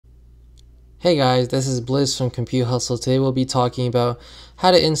Hey guys, this is Blizz from Compute Hustle. Today we'll be talking about how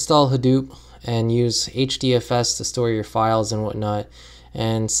to install Hadoop and use Hdfs to store your files and whatnot,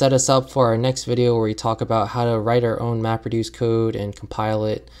 and set us up for our next video where we talk about how to write our own MapReduce code and compile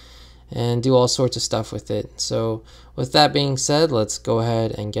it and do all sorts of stuff with it. So with that being said, let's go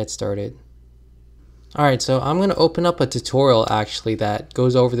ahead and get started. Alright, so I'm going to open up a tutorial actually that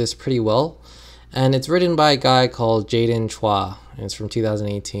goes over this pretty well, and it's written by a guy called Jaden Chua, and it's from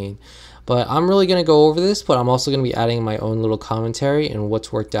 2018. But I'm really going to go over this, but I'm also going to be adding my own little commentary and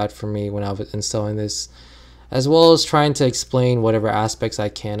what's worked out for me when I was installing this, as well as trying to explain whatever aspects I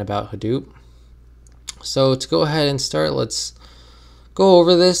can about Hadoop. So to go ahead and start, let's go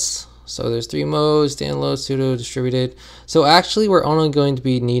over this. So there's three modes: standalone, pseudo, distributed. So actually we're only going to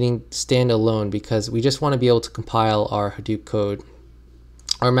be needing standalone because we just want to be able to compile our Hadoop code,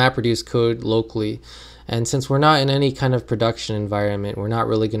 our MapReduce code locally. And since we're not in any kind of production environment, we're not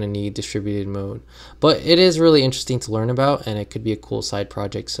really going to need distributed mode. But it is really interesting to learn about, and it could be a cool side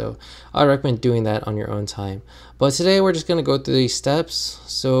project. So I recommend doing that on your own time. But today we're just going to go through these steps.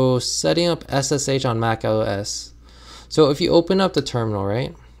 So setting up SSH on Mac OS. So if you open up the terminal,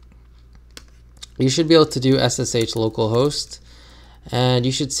 right, you should be able to do SSH localhost. And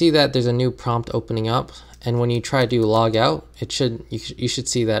you should see that there's a new prompt opening up. And when you try to do log out, you should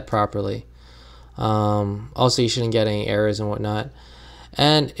see that properly. Also, you shouldn't get any errors and whatnot.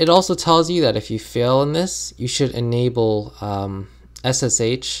 And it also tells you that if you fail in this, you should enable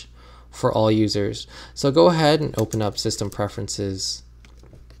SSH for all users. So go ahead and open up System Preferences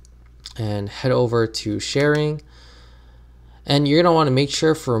and head over to Sharing. And you're going to want to make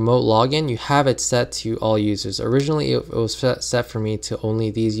sure for remote login, you have it set to all users. Originally, it was set for me to only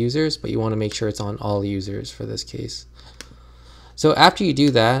these users, but you want to make sure it's on all users for this case. So after you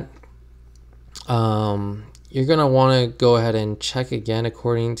do that, you're going to want to go ahead and check again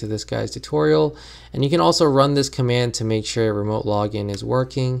according to this guy's tutorial, and you can also run this command to make sure remote login is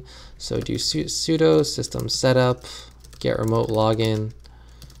working. So do sudo system setup get remote login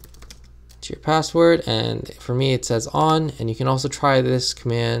to your password, and for me it says on, and you can also try this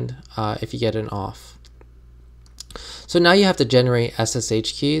command if you get an off. So now you have to generate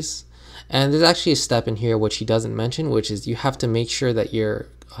SSH keys, and there's actually a step in here which he doesn't mention, which is you have to make sure that your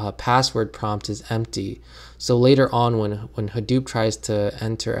password prompt is empty. So later on when Hadoop tries to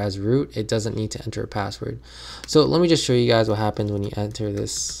enter as root, it doesn't need to enter a password. So let me just show you guys what happens when you enter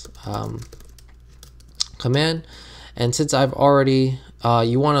this command. And since I've already,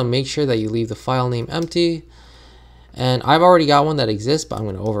 you want to make sure that you leave the file name empty. And I've already got one that exists, but I'm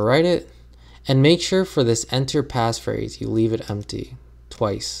going to overwrite it. And make sure for this enter passphrase, you leave it empty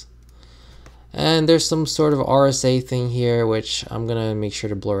twice. And there's some sort of RSA thing here, which I'm going to make sure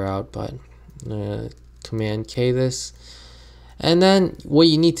to blur out, but I'm going to Command K this. And then what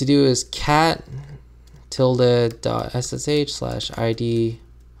you need to do is cat tilde.ssh/id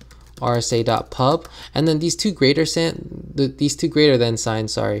rsa.pub, and then these two greater than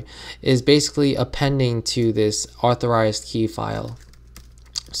signs, is basically appending to this authorized key file.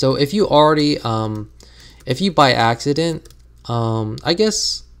 So if you already, if you by accident, I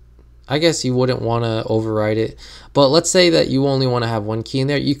guess you wouldn't want to override it, but let's say that you only want to have one key in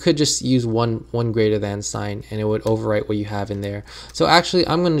there, you could just use one greater than sign and it would overwrite what you have in there. So actually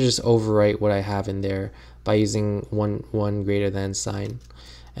I'm going to just overwrite what I have in there by using one greater than sign.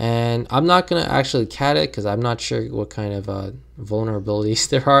 And I'm not going to actually cat it because I'm not sure what kind of vulnerabilities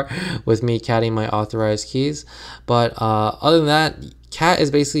there are with me catting my authorized keys. But other than that, cat is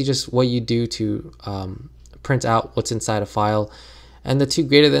basically just what you do to print out what's inside a file. And the two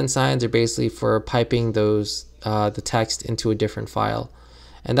greater than signs are basically for piping those the text into a different file.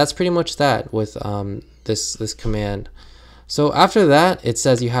 And that's pretty much that with this command. So after that, it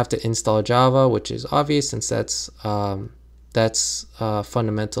says you have to install Java, which is obvious since that's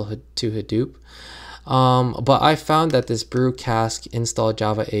fundamental to Hadoop. But I found that this brew cask install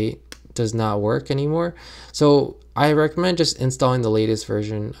Java 8 does not work anymore. So I recommend just installing the latest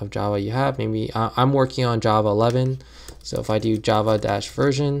version of Java you have. Maybe I'm working on Java 11. So if I do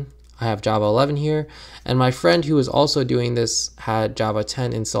java-version, I have Java 11 here. And my friend who was also doing this had Java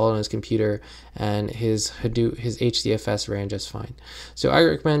 10 installed on his computer, and his HDFS ran just fine. So I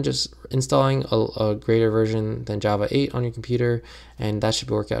recommend just installing a greater version than Java 8 on your computer, and that should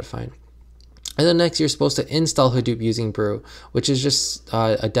work out fine. And then next, you're supposed to install Hadoop using brew, which is just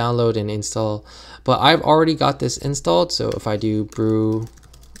a download and install. But I've already got this installed, so if I do brew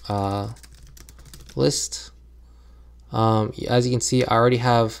list, as you can see, I already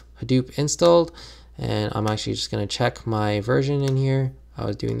have Hadoop installed, and I'm actually just going to check my version in here. I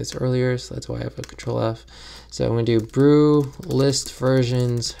was doing this earlier, so that's why I have a Control F. So I'm going to do brew list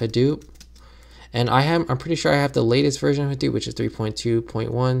versions Hadoop, And I'm pretty sure I have the latest version of Hadoop, which is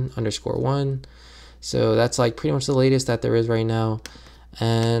 3.2.1_1. So that's like pretty much the latest that there is right now,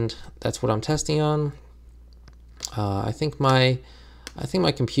 and that's what I'm testing on. I think my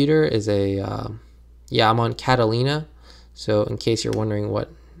computer is a yeah, I'm on Catalina. So in case you're wondering what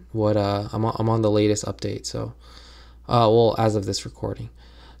I'm on the latest update. So well, as of this recording.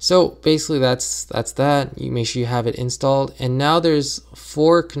 So basically that's that. You make sure you have it installed, and now there's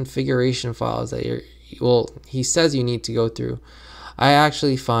 4 configuration files that he says you need to go through. I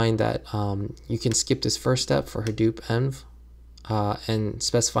actually find that you can skip this first step for Hadoop-env and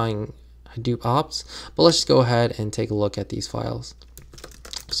specifying Hadoop ops, but let's just go ahead and take a look at these files.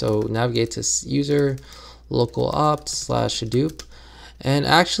 So navigate to user local ops /Hadoop. And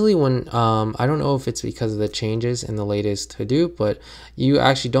actually, when I don't know if it's because of the changes in the latest Hadoop, but you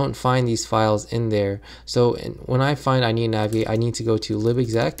actually don't find these files in there. So when I find I need to navigate, I need to go to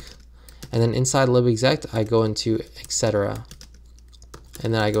libexec, and then inside libexec I go into etc,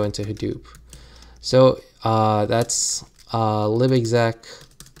 and then I go into Hadoop. So that's libexec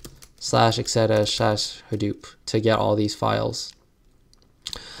 /etc/Hadoop to get all these files.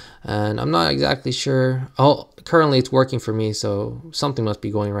 And I'm not exactly sure. Oh, currently it's working for me, so something must be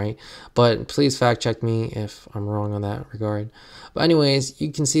going right. But please fact check me if I'm wrong on that regard. But anyways,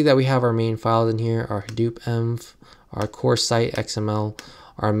 you can see that we have our main files in here, our Hadoop-env, our Core-site.xml,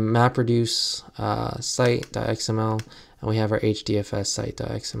 our Mapred-site.xml, and we have our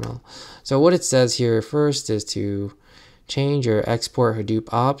Hdfs-site.xml. So what it says here first is to change your export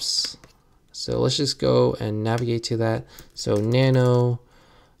Hadoop ops. So let's just go and navigate to that. So nano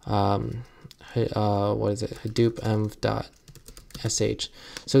what is it, Hadoop-env.sh.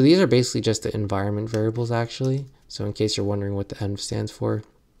 So these are basically just the environment variables actually, so in case you're wondering what the env stands for.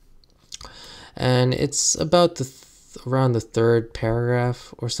 And it's about around the 3rd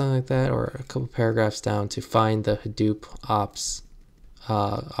paragraph or something like that, or a couple paragraphs down, to find the Hadoop ops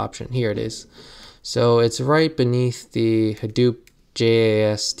option. Here it is. So it's right beneath the Hadoop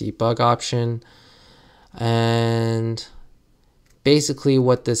JAS debug option, and basically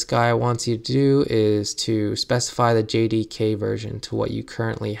what this guy wants you to do is to specify the JDK version to what you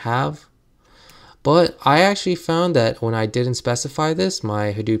currently have. But I actually found that when I didn't specify this,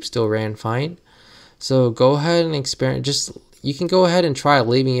 my Hadoop still ran fine. So go ahead and experiment. You can go ahead and try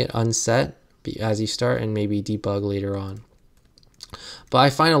leaving it unset as you start, and maybe debug later on. But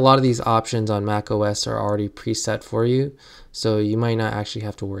I find a lot of these options on macOS are already preset for you, so you might not actually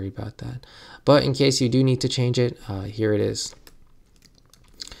have to worry about that. But in case you do need to change it, here it is.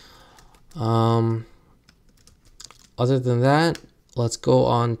 Other than that, let's go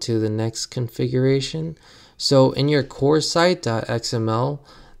on to the next configuration. So in your Core-site.xml,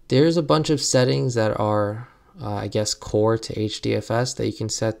 there's a bunch of settings that are I guess core to HDFS, that you can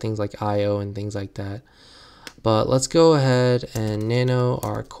set things like IO and things like that. But let's go ahead and nano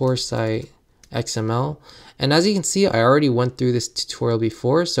our Core-site.xml. And as you can see, I already went through this tutorial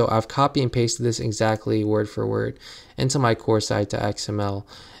before, so I've copy and pasted this exactly word for word into my Core-site.xml.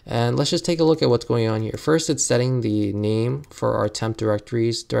 And let's just take a look at what's going on here. First, it's setting the name for our temp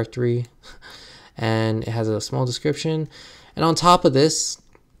directories directory, and it has a small description. And on top of this,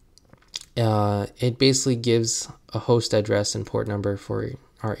 it basically gives a host address and port number for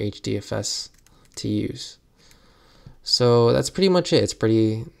our HDFS to use. So that's pretty much it. It's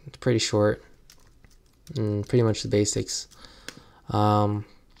pretty short and pretty much the basics. For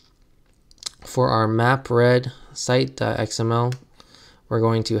our Mapred-site.xml, we're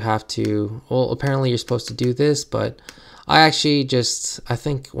going to have to, well, apparently you're supposed to do this, but I actually I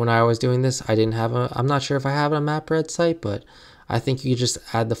think when I was doing this, I'm not sure if I have a Mapred site, but I think you just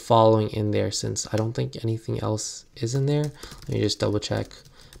add the following in there, since I don't think anything else is in there. Let me just double check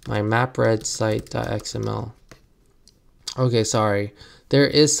my Mapred-site.xml. Okay, sorry. There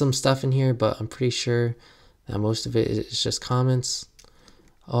is some stuff in here, but I'm pretty sure that most of it is just comments.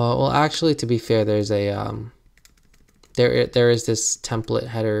 Well, actually, to be fair, there's a there is this template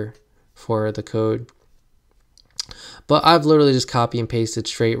header for the code, but I've literally just copy and pasted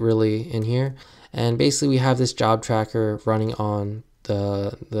straight really in here. And basically, we have this job tracker running on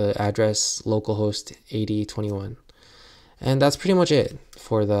the address localhost 8021, and that's pretty much it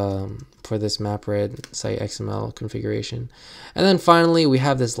for this Mapred-site.xml configuration. And then finally, we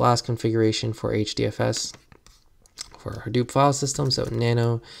have this last configuration for HDFS for our Hadoop file system. So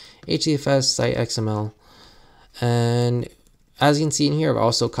nano Hdfs-site.xml. And as you can see in here, I've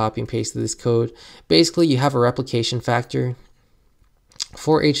also copy and pasted this code. Basically, you have a replication factor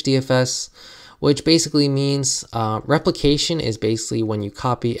for HDFS, which basically means replication is basically when you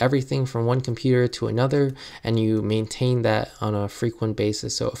copy everything from one computer to another and you maintain that on a frequent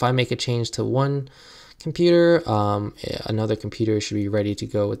basis. So if I make a change to one computer, another computer should be ready to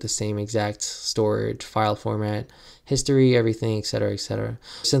go with the same exact storage, file format, history, everything, etc., etc.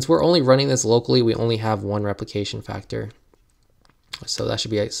 Since we're only running this locally, we only have one replication factor. So that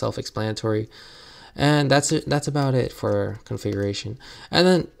should be self-explanatory. And that's it. That's about it for configuration. And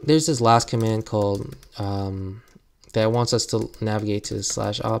then there's this last command called that wants us to navigate to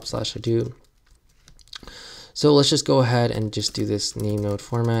 /op/hadoop. So let's just go ahead and just do this NameNode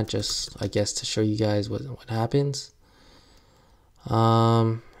format, just I guess to show you guys what happens.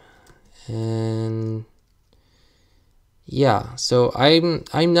 And yeah, so I'm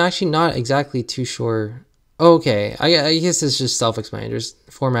actually not exactly too sure. Okay, I guess it's just self-explanatory,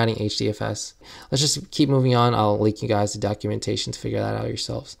 just formatting HDFS. Let's just keep moving on. I'll link you guys the documentation to figure that out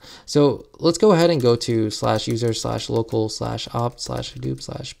yourselves. So let's go ahead and go to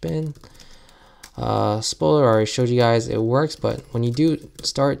 /user/local/opt/hadoop/bin. Spoiler, I already showed you guys it works, but when you do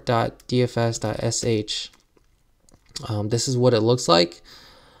start.dfs.sh, this is what it looks like.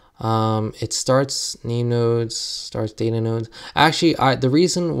 It starts name nodes, starts data nodes. Actually, the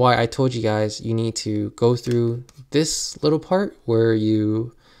reason why I told you guys you need to go through this little part where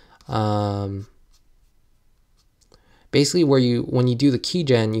you basically when you do the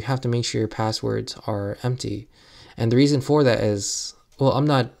keygen, you have to make sure your passwords are empty. And the reason for that is, well, I'm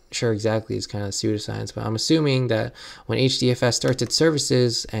not sure exactly, it's kind of pseudoscience, but I'm assuming that when HDFS starts its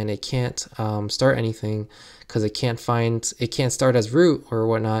services and it can't start anything because it can't start as root or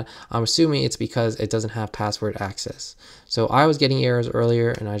whatnot, I'm assuming it's because it doesn't have password access. So I was getting errors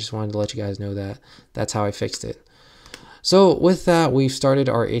earlier and I just wanted to let you guys know that that's how I fixed it. So with that, we've started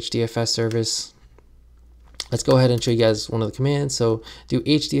our HDFS service. Let's go ahead and show you guys one of the commands. So do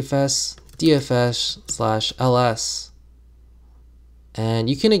HDFS dfs/ls. And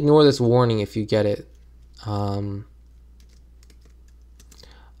you can ignore this warning if you get it. And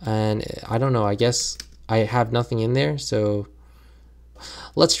I don't know, I guess I have nothing in there, so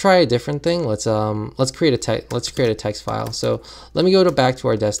let's try a different thing. Let's create a text file. So let me go back to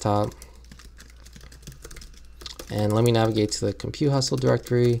our desktop and let me navigate to the Compute Hustle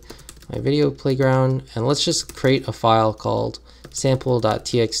directory, my video playground, and let's just create a file called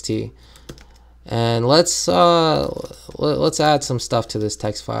sample.txt. And let's add some stuff to this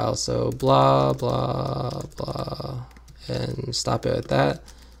text file. So blah blah blah, and stop it at that.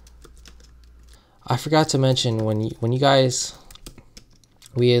 I forgot to mention when you guys,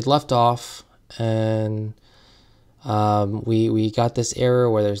 we had left off and we got this error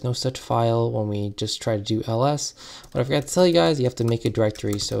where there's no such file when we just try to do ls. But I forgot to tell you guys, you have to make a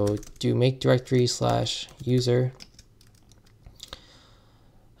directory. So do make directory /user.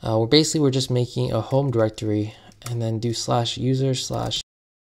 We're just making a home directory, and then do /user/.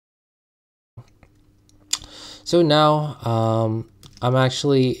 So now I'm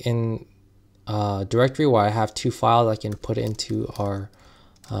actually in a directory where I have two files I can put into our,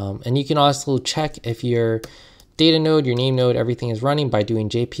 and you can also check if your data node, your name node, everything is running by doing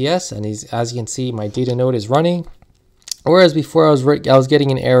JPS. And as you can see, my data node is running. Whereas before I was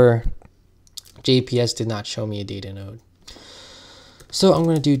getting an error, JPS did not show me a data node. So I'm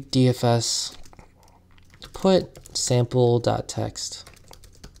going to do dfs put sample.txt,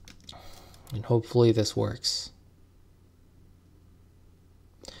 and hopefully this works.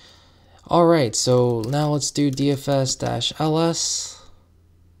 All right, so now let's do dfs-ls.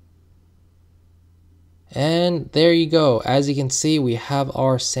 And there you go. As you can see, we have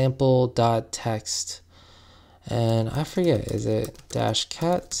our sample.txt. And I forget, is it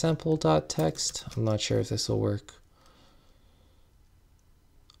 -cat sample.txt? I'm not sure if this will work.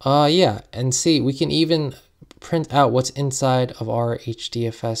 Yeah, and see, we can even print out what's inside of our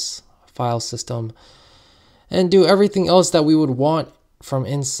HDFS file system and do everything else that we would want from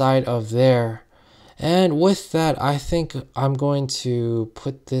inside of there. And with that, I think I'm going to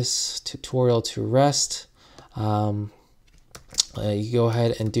put this tutorial to rest. You go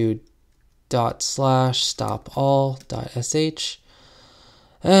ahead and do /stop_all.sh,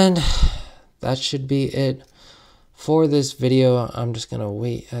 and that should be it for this video. I'm just gonna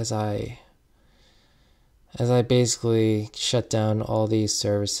wait as I basically shut down all these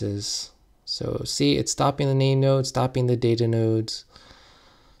services. So see, it's stopping the name node, stopping the data nodes,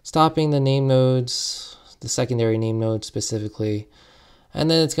 stopping the name nodes, the secondary name node specifically, and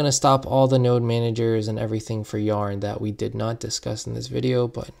then it's gonna stop all the node managers and everything for Yarn that we did not discuss in this video,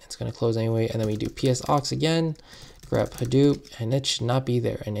 but it's gonna close anyway. And then we do ps-aux again, grep Hadoop, and it should not be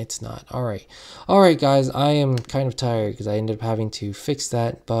there, and it's not. All right guys, I am kind of tired because I ended up having to fix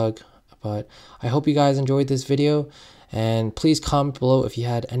that bug But I hope you guys enjoyed this video, and please comment below if you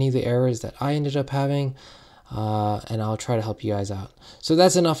had any of the errors that I ended up having, and I'll try to help you guys out. So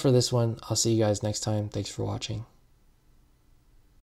that's enough for this one. I'll see you guys next time. Thanks for watching.